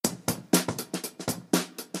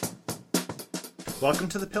Welcome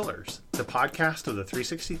to The Pillars, the podcast of the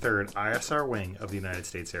 363rd ISR Wing of the United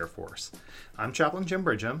States Air Force. I'm Chaplain Jim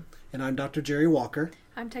Bridgham. And I'm Dr. Jerry Walker.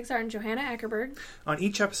 I'm Tech Sergeant Johanna Ackerberg. On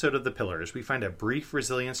each episode of The Pillars, we find a brief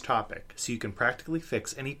resilience topic so you can practically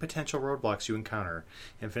fix any potential roadblocks you encounter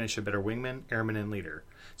and finish a better wingman, airman, and leader.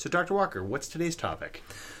 So, Dr. Walker, what's today's topic?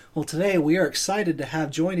 Well, today we are excited to have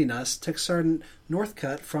joining us Tech Sergeant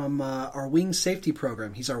Northcutt from our Wing Safety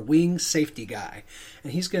Program. He's our Wing Safety guy.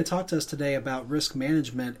 And he's going to talk to us today about risk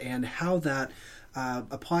management and how that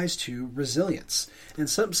applies to resilience. And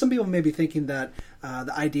some people may be thinking that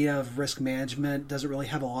the idea of risk management doesn't really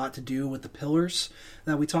have a lot to do with the pillars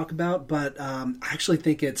that we talk about, but I actually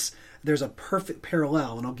think there's a perfect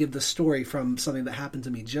parallel, and I'll give the story from something that happened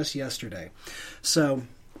to me just yesterday. So,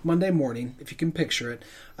 Monday morning, if you can picture it,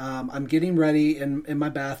 I'm getting ready in my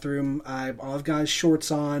bathroom. I've got shorts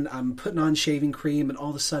on. I'm putting on shaving cream, and all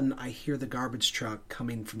of a sudden I hear the garbage truck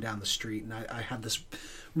coming from down the street, and I have this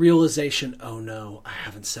realization, oh no, I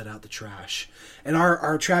haven't set out the trash. And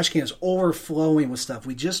our trash can is overflowing with stuff.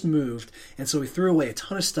 We just moved, and so we threw away a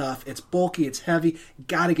ton of stuff. It's bulky, it's heavy,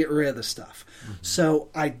 got to get rid of the stuff. Mm-hmm. So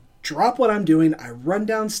I drop what I'm doing, I run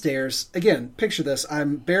downstairs. Again, picture this,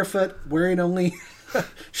 I'm barefoot, wearing only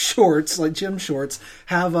shorts, like gym shorts,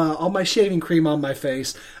 have all my shaving cream on my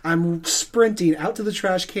face. I'm sprinting out to the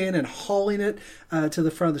trash can and hauling it to the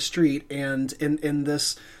front of the street, and in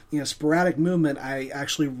this sporadic movement, I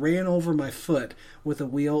actually ran over my foot with the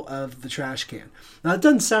wheel of the trash can. Now, it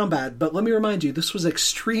doesn't sound bad, but let me remind you, this was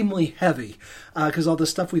extremely heavy because all the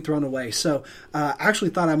stuff we'd thrown away. So I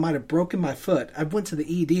actually thought I might have broken my foot. I went to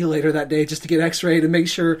the ED later that day just to get x-rayed and make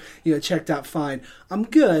sure it checked out fine. I'm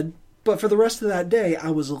good. But for the rest of that day, I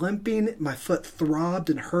was limping. My foot throbbed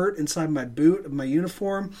and hurt inside my boot of my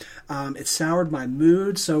uniform. It soured my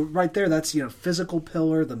mood. So right there, that's physical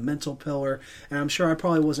pillar, the mental pillar. And I'm sure I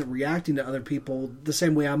probably wasn't reacting to other people the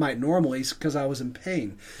same way I might normally because I was in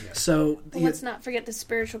pain. Yeah. So let's not forget the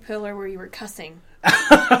spiritual pillar where you were cussing.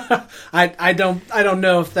 I don't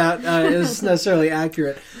know if that is necessarily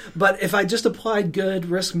accurate, but if I just applied good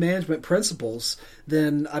risk management principles,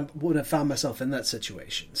 then I would have found myself in that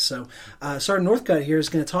situation. So Sergeant Northcutt here is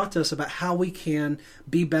going to talk to us about how we can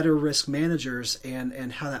be better risk managers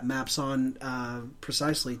and how that maps on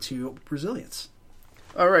precisely to resilience.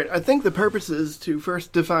 All right, I think the purpose is to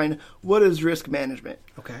first define what is risk management.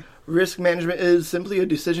 Okay. Risk management is simply a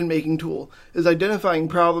decision-making tool, is identifying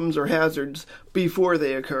problems or hazards before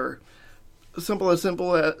they occur. Something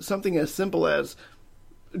as simple as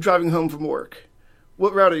driving home from work.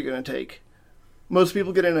 What route are you going to take? Most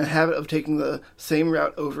people get in a habit of taking the same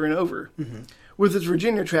route over and over. Mm-hmm. With this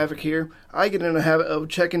Virginia traffic here, I get in a habit of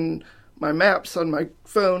checking my maps on my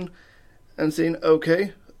phone and saying,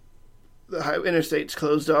 okay, the interstate's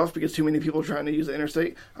closed off because too many people are trying to use the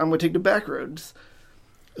interstate. I'm going to take the back roads.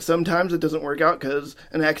 Sometimes it doesn't work out because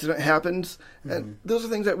an accident happens. Mm-hmm. And those are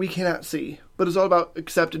things that we cannot see. But it's all about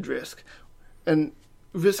accepted risk. And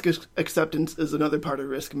risk acceptance is another part of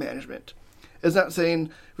risk management.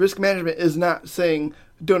 Risk management is not saying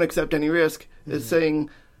don't accept any risk. Mm-hmm. It's saying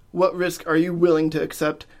what risk are you willing to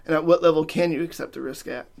accept and at what level can you accept the risk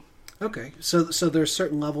at. Okay, so there's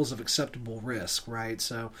certain levels of acceptable risk, right?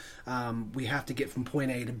 So we have to get from point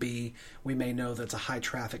A to B. We may know that it's a high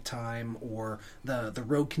traffic time, or the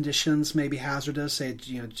road conditions may be hazardous. Say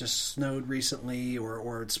it just snowed recently,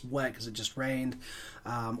 or it's wet because it just rained,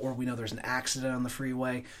 or we know there's an accident on the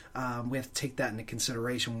freeway. We have to take that into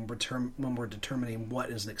consideration when we're determining what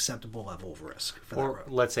is an acceptable level of risk for that road.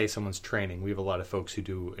 Let's say someone's training. We have a lot of folks who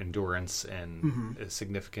do endurance and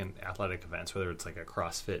significant athletic events, whether it's like a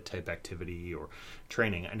CrossFit type activity or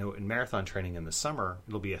training. I know in marathon training in the summer,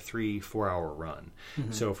 it'll be a 3-4 hour run.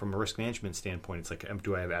 Mm-hmm. So from a risk management standpoint, it's like,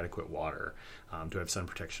 do I have adequate water? Do I have sun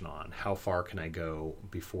protection on? How far can I go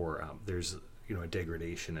before there's a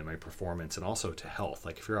degradation in my performance, and also to health?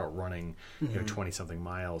 Like if you're out running 20 something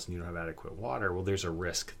miles and you don't have adequate water, well, there's a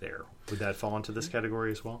risk there. Would that fall into this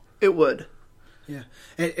category as well? It would. Yeah,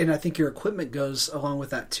 and I think your equipment goes along with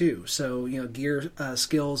that too. So gear,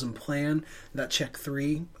 skills, and plan, that check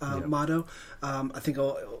 3 motto. I think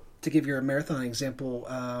to give you a marathon example,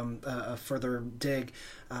 a further dig,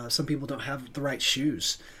 some people don't have the right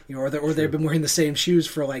shoes, or they've been wearing the same shoes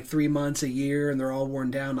for like 3 months, a year, and they're all worn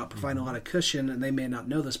down, not providing a lot of cushion, and they may not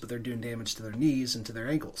know this, but they're doing damage to their knees and to their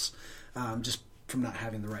ankles. Just from not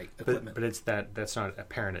having the right equipment. But it's that's not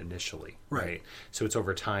apparent initially, right? So it's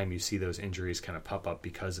over time you see those injuries kind of pop up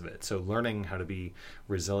because of it. So learning how to be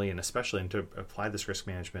resilient, especially and to apply this risk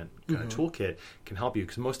management toolkit, can help you,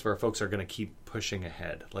 because most of our folks are going to keep pushing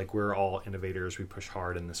ahead. Like, we're all innovators. We push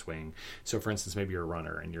hard in this wing. So for instance, maybe you're a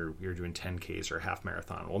runner and you're doing 10Ks or a half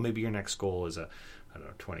marathon. Well, maybe your next goal is a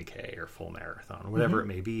 20K or full marathon, whatever it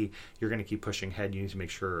may be. You're going to keep pushing ahead. You need to make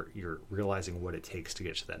sure you're realizing what it takes to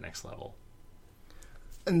get to that next level.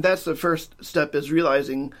 And that's the first step, is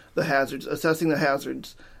realizing the hazards, assessing the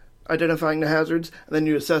hazards, identifying the hazards, and then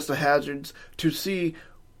you assess the hazards to see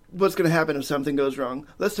what's going to happen if something goes wrong.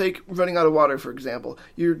 Let's take running out of water, for example.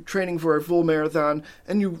 You're training for a full marathon,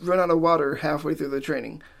 and you run out of water halfway through the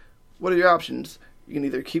training. What are your options? You can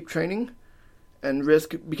either keep training and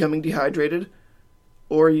risk becoming dehydrated,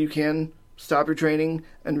 or you can stop your training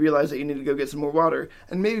and realize that you need to go get some more water,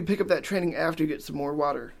 and maybe pick up that training after you get some more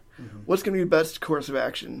water. What's going to be the best course of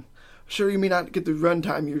action? Sure, you may not get the run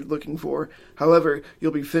time you're looking for. However,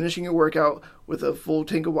 you'll be finishing your workout with a full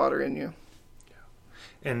tank of water in you.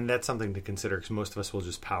 And that's something to consider, because most of us will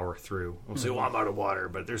just power through. We'll say, well, I'm out of water,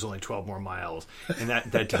 but there's only 12 more miles. And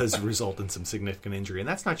that does result in some significant injury. And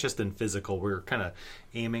that's not just in physical. We're kind of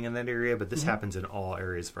aiming in that area, but this happens in all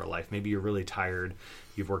areas of our life. Maybe you're really tired.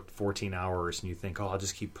 You've worked 14 hours, and you think, oh, I'll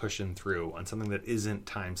just keep pushing through on something that isn't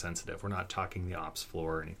time sensitive. We're not talking the ops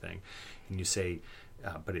floor or anything. And you say,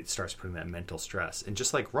 but it starts putting that mental stress. And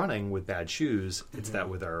just like running with bad shoes, it's that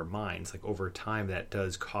with our minds. Like, over time, that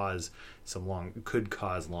does cause could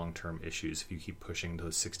cause long-term issues if you keep pushing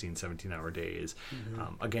those 16, 17-hour days.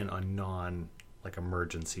 Again, on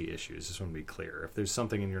emergency issues. Just want to be clear. If there's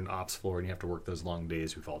something in your ops floor and you have to work those long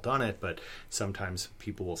days, we've all done it, but sometimes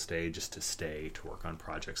people will stay just to stay to work on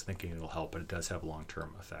projects thinking it'll help, but it does have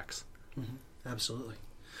long-term effects. Absolutely.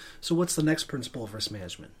 So what's the next principle of risk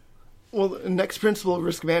management? Well, the next principle of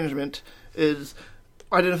risk management is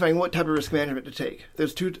identifying what type of risk management to take.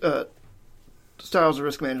 There's two styles of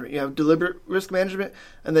risk management. You have deliberate risk management,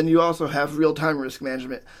 and then you also have real-time risk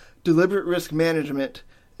management. Deliberate risk management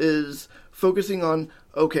is focusing on,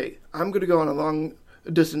 okay, I'm going to go on a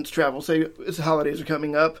long-distance travel. Say the holidays are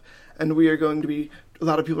coming up, and we are going to be, a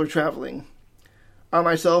lot of people are traveling. I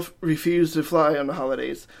myself refuse to fly on the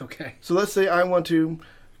holidays. Okay. So let's say I want to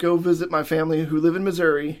go visit my family who live in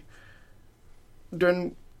Missouri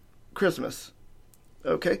during Christmas.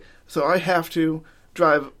 Okay, so I have to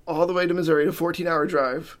drive all the way to Missouri, a 14-hour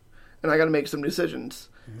drive, and I got to make some decisions.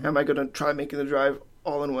 Am I going to try making the drive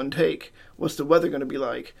all in one take? What's the weather going to be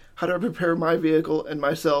like? How do I prepare my vehicle and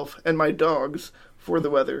myself and my dogs for the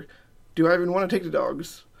weather? Do I even want to take the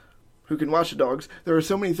dogs? Who can watch the dogs? There are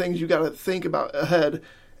so many things you got to think about ahead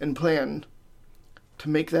and plan to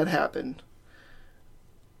make that happen.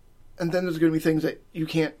 And then there's going to be things that you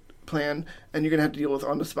can't plan, and you're going to have to deal with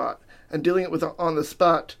on the spot. And dealing it with on the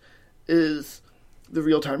spot is the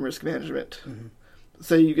real-time risk management.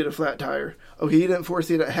 Say you get a flat tire. Okay, you didn't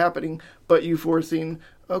foresee that happening, but you foreseen,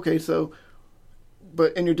 okay, so,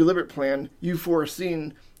 but in your deliberate plan, you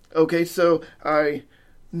foreseen, okay, so I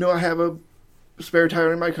know I have a spare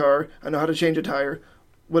tire in my car. I know how to change a tire.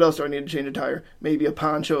 What else do I need to change a tire? Maybe a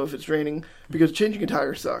poncho if it's raining, because changing a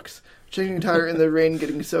tire sucks. Changing a tire in the rain,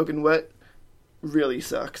 getting soaking wet, really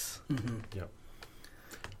sucks. Yep.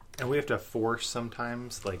 And we have to force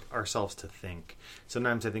sometimes, like, ourselves to think.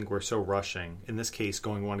 Sometimes I think we're so rushing. In this case,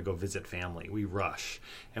 want to go visit family. We rush.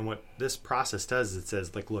 And what this process does is it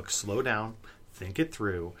says, like, look, slow down, think it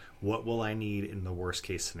through. What will I need in the worst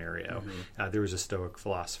case scenario? There was a Stoic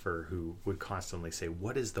philosopher who would constantly say,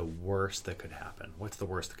 what is the worst that could happen? What's the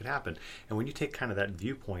worst that could happen? And when you take kind of that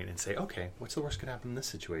viewpoint and say, okay, what's the worst that could happen in this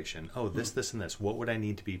situation? Oh, this, and this. What would I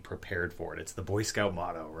need to be prepared for it? It's the Boy Scout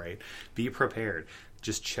motto, right? Be prepared.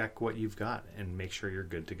 Just check what you've got and make sure you're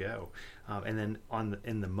good to go. And then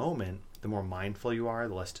in the moment, the more mindful you are,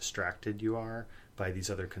 the less distracted you are by these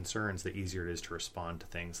other concerns, the easier it is to respond to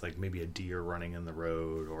things like maybe a deer running in the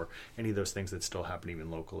road or any of those things that still happen even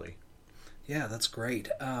locally. Yeah, that's great.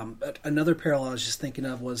 Another parallel I was just thinking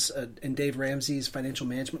of was in Dave Ramsey's financial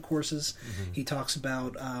management courses. He talks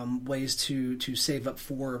about ways to save up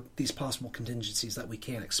for these possible contingencies that we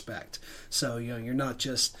can't expect. So, you're not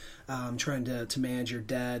just trying to manage your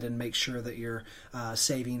debt and make sure that you're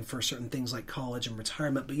saving for certain things like college and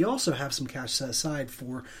retirement, but you also have some cash set aside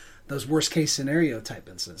for those worst case scenario type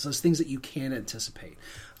incidents, those things that you can't anticipate.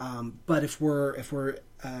 But if we're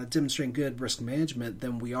demonstrating good risk management,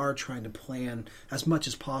 then we are trying to plan as much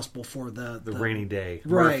as possible for the rainy day,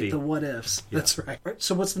 right? Murphy. The what ifs. Yeah. That's right.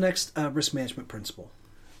 So what's the next risk management principle?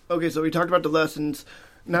 Okay, so we talked about the lessons.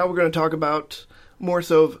 Now we're going to talk about more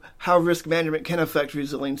so of how risk management can affect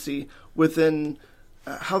resiliency within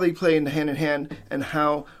how they play in hand, and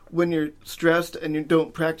how when you're stressed and you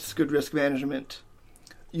don't practice good risk management,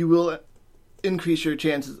 you will increase your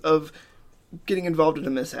chances of getting involved in a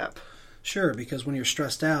mishap. Sure, because when you're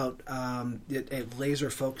stressed out, it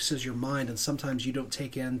laser focuses your mind, and sometimes you don't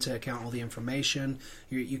take into account all the information.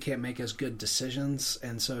 You can't make as good decisions,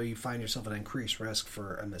 and so you find yourself at increased risk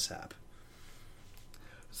for a mishap.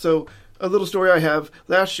 So, a little story I have.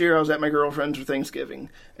 Last year, I was at my girlfriend's for Thanksgiving,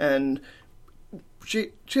 and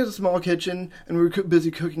she has a small kitchen, and we were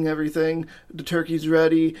busy cooking everything. The turkey's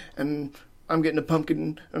ready, and I'm getting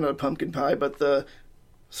not a pumpkin pie, but the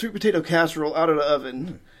sweet potato casserole out of the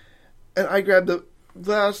oven. And I grabbed the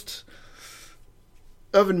last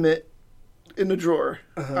oven mitt in the drawer.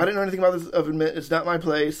 I didn't know anything about this oven mitt. It's not my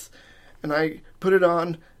place. And I put it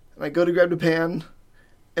on, and I go to grab the pan,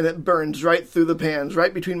 and it burns right through the pans,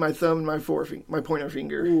 right between my thumb and my pointer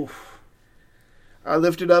finger. Oof. I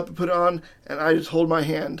lift it up and put it on, and I just hold my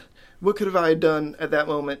hand. What could have I done at that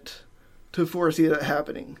moment to foresee that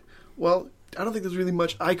happening? Well, I don't think there's really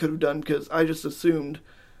much I could have done, because I just assumed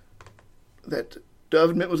that the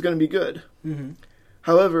oven mitt was going to be good. Mm-hmm.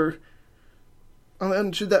 However,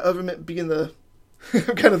 and should that oven mitt be in the...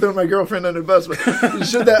 I'm kind of throwing my girlfriend under the bus, but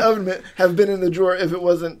should that oven mitt have been in the drawer if it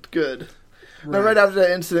wasn't good? Right. Now, right after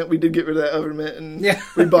that incident, we did get rid of that oven mitt, and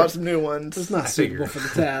we bought some new ones. It's not suitable for the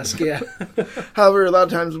task, yeah. However, a lot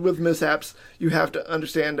of times with mishaps, you have to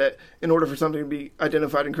understand that in order for something to be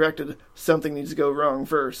identified and corrected, something needs to go wrong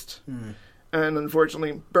first. Mm. And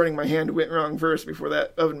unfortunately, burning my hand went wrong first before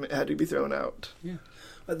that oven mitt had to be thrown out. Yeah.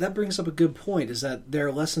 That brings up a good point, is that there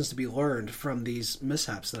are lessons to be learned from these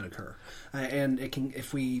mishaps that occur. And it can,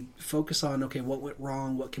 if we focus on, okay, what went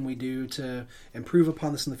wrong, what can we do to improve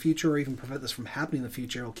upon this in the future, or even prevent this from happening in the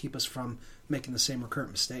future, it'll keep us from making the same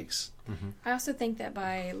recurrent mistakes. Mm-hmm. I also think that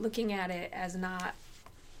by looking at it as not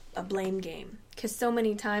a blame game, because so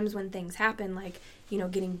many times when things happen, like, you know,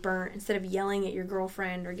 getting burnt, instead of yelling at your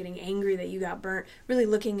girlfriend or getting angry that you got burnt, really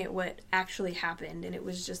looking at what actually happened, and it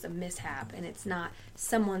was just a mishap, and it's not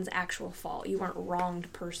someone's actual fault. You weren't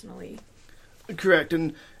wronged personally. Correct,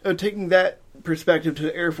 and taking that perspective to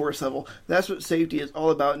the Air Force level, that's what safety is all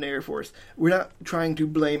about in the Air Force. We're not trying to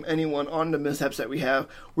blame anyone on the mishaps that we have.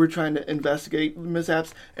 We're trying to investigate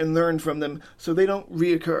mishaps and learn from them so they don't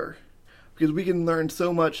reoccur. Because we can learn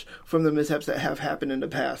so much from the mishaps that have happened in the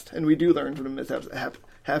past. And we do learn from the mishaps that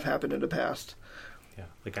have happened in the past. Yeah,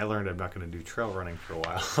 like I learned I'm not going to do trail running for a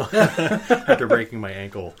while after breaking my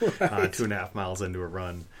ankle 2.5 miles into a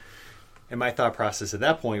run. And my thought process at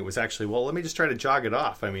that point was actually, well, let me just try to jog it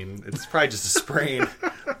off. I mean, it's probably just a sprain.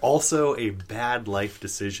 Also a bad life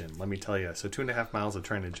decision, let me tell you. So 2.5 miles of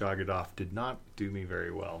trying to jog it off did not do me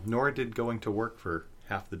very well, nor did going to work for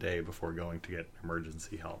half the day before going to get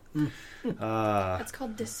emergency help. That's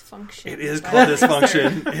called dysfunction. It is called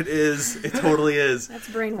dysfunction. It is. It totally is. That's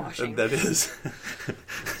brainwashing. That is.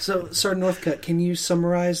 So, Sergeant Northcutt, can you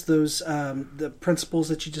summarize those the principles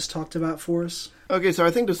that you just talked about for us? Okay, so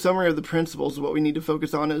I think the summary of the principles, what we need to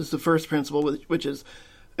focus on is the first principle, which is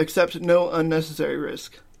accept no unnecessary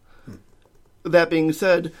risk. That being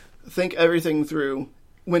said, think everything through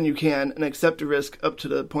when you can, and accept a risk up to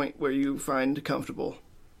the point where you find comfortable.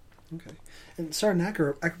 Okay. And Sergeant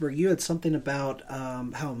Ackerberg, you had something about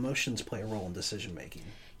how emotions play a role in decision making.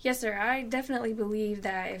 Yes, sir. I definitely believe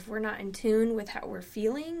that if we're not in tune with how we're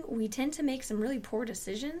feeling, we tend to make some really poor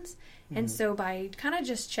decisions. Mm-hmm. And so by kind of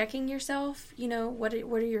just checking yourself, you know, what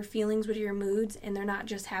are your feelings, what are your moods, and they're not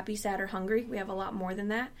just happy, sad, or hungry. We have a lot more than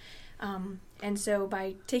that. And so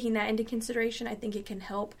by taking that into consideration, I think it can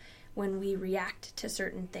help when we react to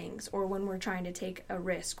certain things, or when we're trying to take a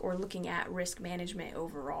risk, or looking at risk management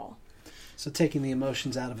overall. So taking the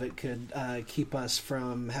emotions out of it could keep us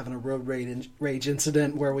from having a road rage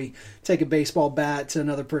incident where we take a baseball bat to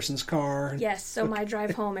another person's car. Yes, so my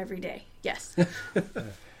drive home every day. Yes.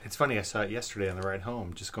 It's funny, I saw it yesterday on the ride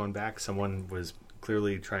home. Just going back, someone was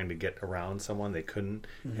clearly trying to get around someone. They couldn't,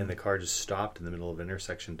 and the car just stopped in the middle of an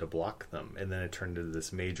intersection to block them. And then it turned into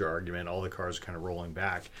this major argument. All the cars kind of rolling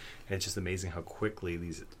back. And it's just amazing how quickly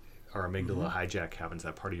our amygdala hijack happens.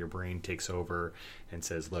 That part of your brain takes over and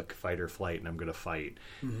says, look, fight or flight, and I'm going to fight.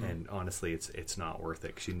 And honestly, it's not worth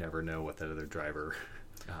it, because you never know what that other driver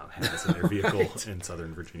has in their vehicle in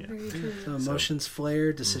Southern Virginia. So emotions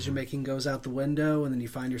flare, decision-making goes out the window, and then you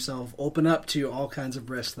find yourself open up to all kinds of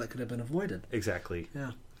risks that could have been avoided. Exactly.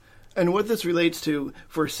 Yeah. And what this relates to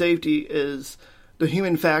for safety is the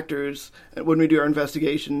human factors when we do our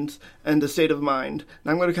investigations and the state of mind.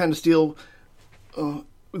 Now I'm going to kind of steal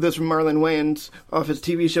this from Marlon Wayans off his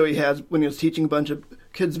TV show he has when he was teaching a bunch of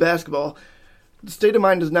kids basketball. The state of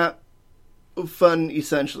mind does not fun,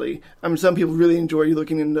 essentially. I mean, some people really enjoy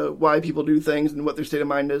looking into why people do things and what their state of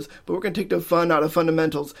mind is, but we're going to take the fun out of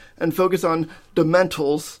fundamentals and focus on the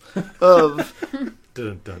mentals of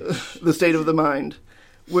the state of the mind.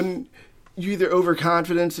 When you either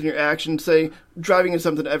overconfidence in your actions, say, driving is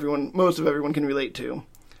something most of everyone can relate to.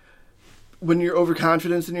 When you're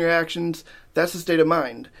overconfident in your actions, that's a state of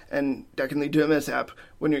mind, and that can lead to a mishap.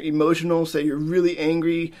 When you're emotional, say you're really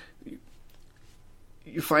angry,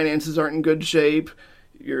 your finances aren't in good shape,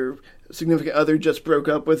 your significant other just broke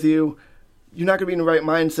up with you, you're not going to be in the right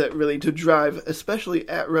mindset, really, to drive, especially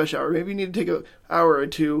at rush hour. Maybe you need to take an hour or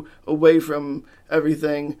two away from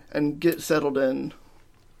everything and get settled in.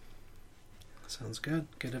 Sounds good.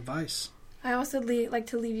 Good advice. I also like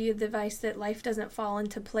to leave you the advice that life doesn't fall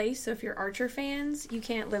into place. So if you're Archer fans, you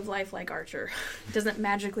can't live life like Archer. It doesn't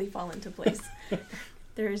magically fall into place.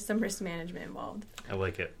 There is some risk management involved. I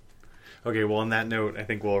like it. Okay, well, on that note, I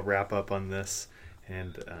think we'll wrap up on this.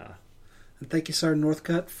 And thank you, Sergeant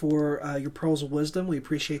Northcutt, for your pearls of wisdom. We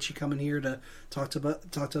appreciate you coming here to talk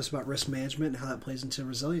to us about risk management and how that plays into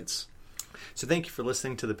resilience. So thank you for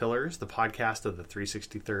listening to The Pillars, the podcast of the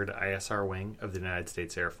 363rd ISR Wing of the United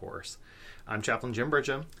States Air Force. I'm Chaplain Jim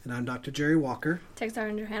Bridgham. And I'm Dr. Jerry Walker. Tech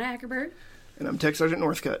Sergeant Johanna Ackerberg. And I'm Tech Sergeant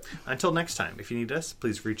Northcutt. Until next time, if you need us,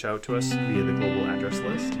 please reach out to us via the global address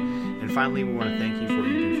list. And finally, we want to thank you for what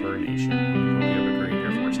you do for our nation.